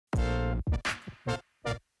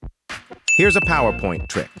Here's a PowerPoint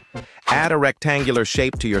trick. Add a rectangular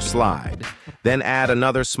shape to your slide, then add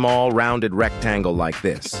another small rounded rectangle like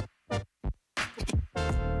this.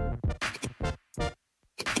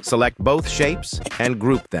 Select both shapes and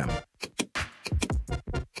group them.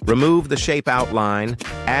 Remove the shape outline,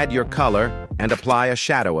 add your color, and apply a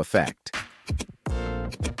shadow effect.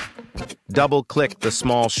 Double-click the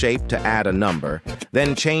small shape to add a number,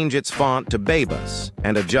 then change its font to Babus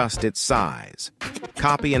and adjust its size.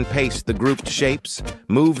 Copy and paste the grouped shapes,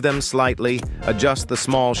 move them slightly, adjust the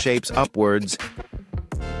small shapes upwards,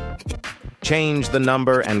 change the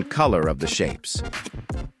number and color of the shapes.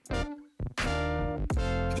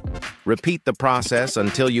 Repeat the process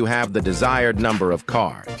until you have the desired number of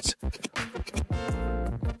cards.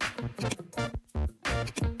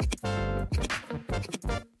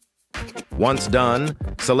 Once done,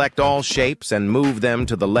 select all shapes and move them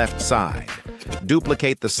to the left side.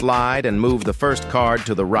 Duplicate the slide and move the first card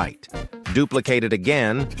to the right. Duplicate it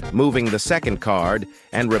again, moving the second card,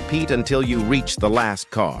 and repeat until you reach the last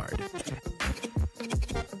card.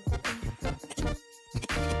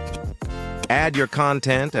 Add your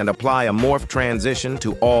content and apply a morph transition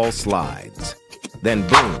to all slides. Then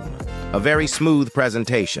boom, a very smooth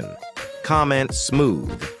presentation. Comment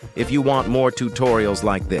smooth if you want more tutorials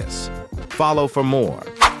like this. Follow for more.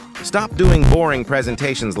 Stop doing boring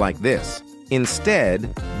presentations like this.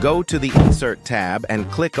 Instead, go to the Insert tab and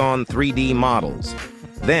click on 3D Models.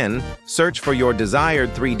 Then, search for your desired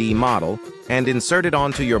 3D model and insert it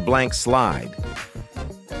onto your blank slide.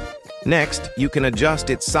 Next, you can adjust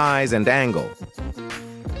its size and angle.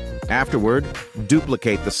 Afterward,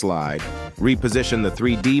 duplicate the slide, reposition the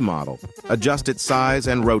 3D model, adjust its size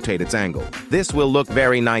and rotate its angle. This will look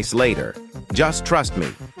very nice later. Just trust me.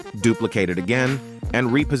 Duplicate it again, and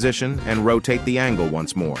reposition and rotate the angle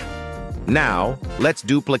once more. Now, let's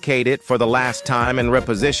duplicate it for the last time and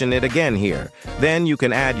reposition it again here. Then you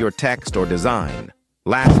can add your text or design.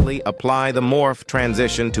 Lastly, apply the morph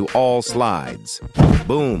transition to all slides.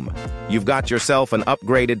 Boom! You've got yourself an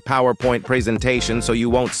upgraded PowerPoint presentation so you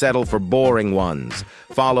won't settle for boring ones.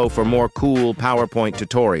 Follow for more cool PowerPoint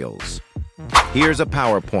tutorials. Here's a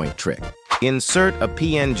PowerPoint trick. Insert a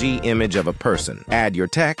PNG image of a person. Add your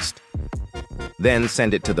text, then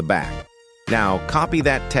send it to the back. Now copy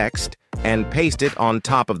that text and paste it on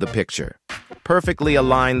top of the picture. Perfectly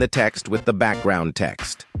align the text with the background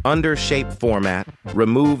text. Under Shape Format,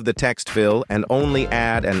 remove the text fill and only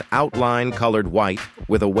add an outline colored white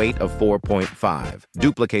with a weight of 4.5.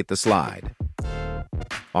 Duplicate the slide.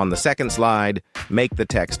 On the second slide, make the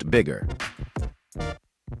text bigger.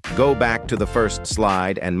 Go back to the first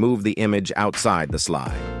slide and move the image outside the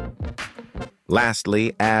slide.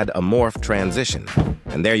 Lastly, add a morph transition.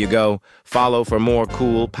 And there you go. Follow for more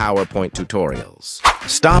cool PowerPoint tutorials.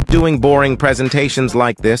 Stop doing boring presentations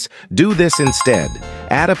like this. Do this instead.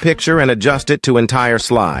 Add a picture and adjust it to entire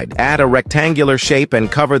slide. Add a rectangular shape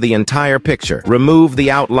and cover the entire picture. Remove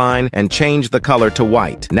the outline and change the color to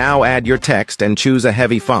white. Now add your text and choose a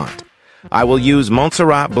heavy font. I will use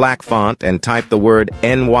Montserrat black font and type the word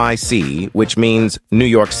NYC, which means New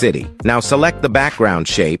York City. Now select the background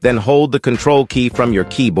shape, then hold the Control key from your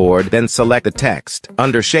keyboard, then select the text.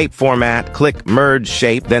 Under Shape Format, click Merge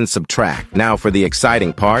Shape, then Subtract. Now for the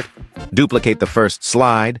exciting part, duplicate the first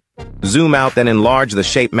slide, zoom out, then enlarge the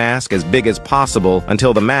shape mask as big as possible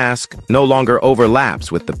until the mask no longer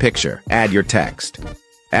overlaps with the picture. Add your text.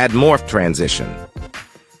 Add morph transition.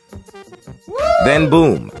 Then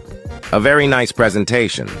boom. A very nice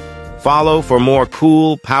presentation. Follow for more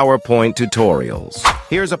cool PowerPoint tutorials.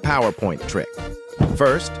 Here's a PowerPoint trick.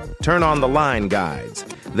 First, turn on the line guides.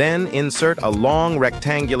 Then insert a long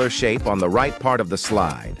rectangular shape on the right part of the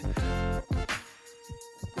slide.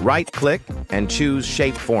 Right-click and choose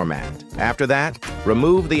Shape Format. After that,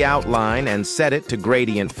 remove the outline and set it to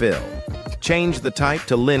Gradient Fill. Change the type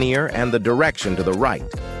to linear and the direction to the right.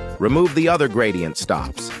 Remove the other gradient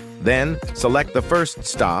stops. Then, select the first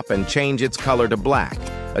stop and change its color to black,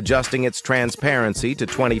 adjusting its transparency to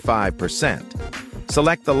 25%.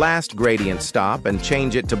 Select the last gradient stop and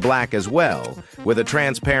change it to black as well, with a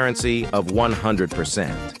transparency of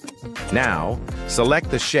 100%. Now,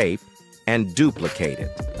 select the shape and duplicate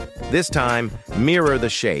it. This time, mirror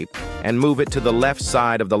the shape and move it to the left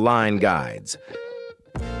side of the line guides.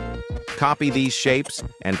 Copy these shapes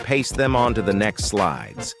and paste them onto the next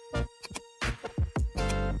slides.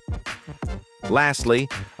 Lastly,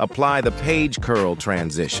 apply the page curl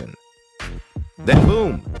transition. Then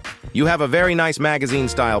boom! You have a very nice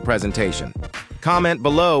magazine-style presentation. Comment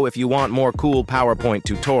below if you want more cool PowerPoint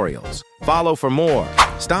tutorials. Follow for more.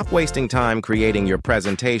 Stop wasting time creating your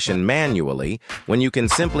presentation manually when you can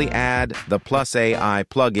simply add the Plus AI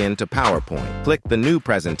plugin to PowerPoint. Click the New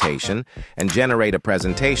Presentation and generate a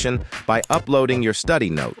presentation by uploading your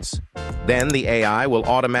study notes. Then the AI will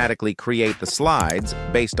automatically create the slides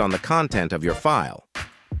based on the content of your file.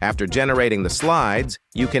 After generating the slides,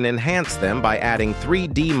 you can enhance them by adding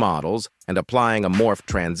 3D models and applying a morph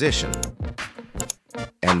transition.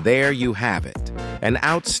 And there you have it, an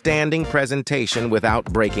outstanding presentation without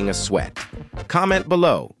breaking a sweat. Comment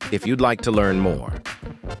below if you'd like to learn more.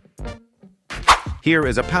 Here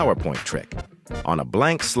is a PowerPoint trick. On a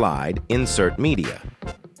blank slide, insert media.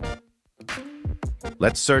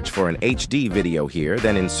 Let's search for an HD video here,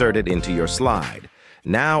 then insert it into your slide.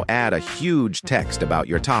 Now add a huge text about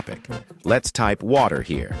your topic. Let's type water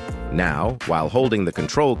here. Now, while holding the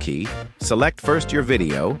Control key, select first your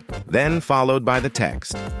video, then followed by the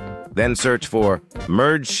text. Then search for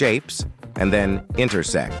Merge Shapes, and then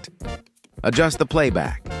Intersect. Adjust the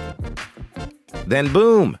playback. Then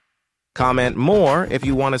boom! Comment more if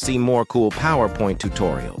you want to see more cool PowerPoint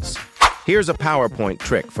tutorials. Here's a PowerPoint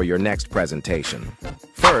trick for your next presentation.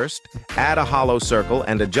 First, add a hollow circle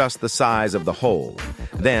and adjust the size of the hole.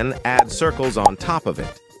 Then add circles on top of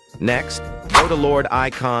it. Next, go to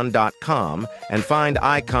lordicon.com and find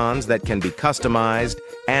icons that can be customized,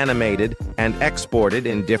 animated, and exported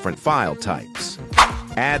in different file types.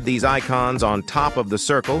 Add these icons on top of the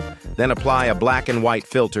circle, then apply a black and white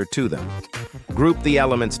filter to them. Group the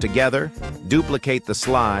elements together, duplicate the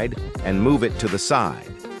slide, and move it to the side.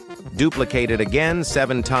 Duplicate it again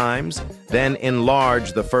 7 times, then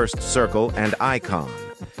enlarge the first circle and icon.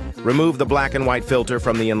 Remove the black and white filter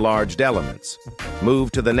from the enlarged elements.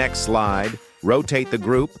 Move to the next slide, rotate the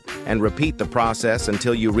group, and repeat the process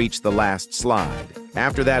until you reach the last slide.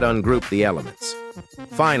 After that, ungroup the elements.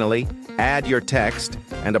 Finally, add your text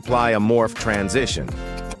and apply a morph transition.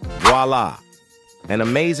 Voila! An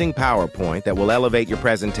amazing PowerPoint that will elevate your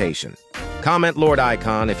presentation. Comment Lord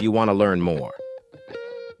Icon if you want to learn more.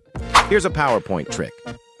 Here's a PowerPoint trick.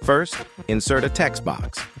 First, insert a text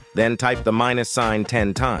box. Then type the -sign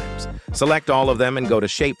 10 times. Select all of them and go to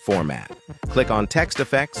Shape Format. Click on Text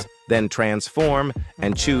Effects, then Transform,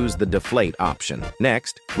 and choose the Deflate option.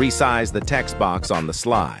 Next, resize the text box on the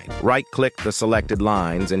slide. Right-click the selected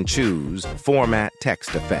lines and choose Format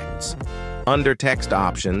Text Effects. Under Text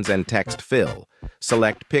Options and Text Fill,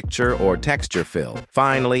 select Picture or Texture Fill.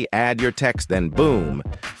 Finally, add your text, then boom!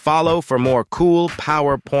 Follow for more cool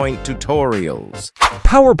PowerPoint tutorials.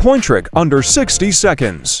 PowerPoint trick under 60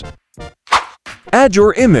 seconds. Add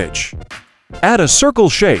your image. Add a circle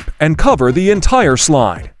shape and cover the entire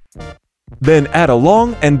slide. Then add a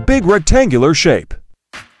long and big rectangular shape.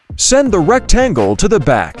 Send the rectangle to the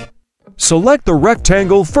back. Select the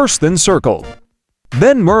rectangle first, then circle.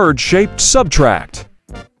 Then merge shaped subtract.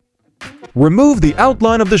 Remove the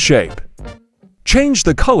outline of the shape. Change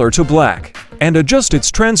the color to black and adjust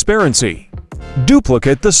its transparency.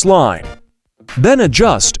 Duplicate the slide. Then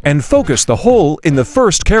adjust and focus the hole in the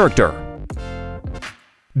first character.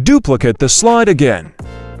 Duplicate the slide again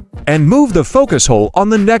and move the focus hole on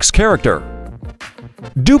the next character.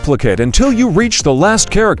 Duplicate until you reach the last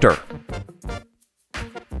character.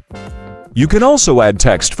 You can also add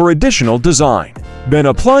text for additional design. Then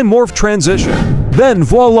apply morph transition. Then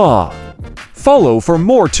voila! Follow for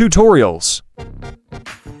more tutorials.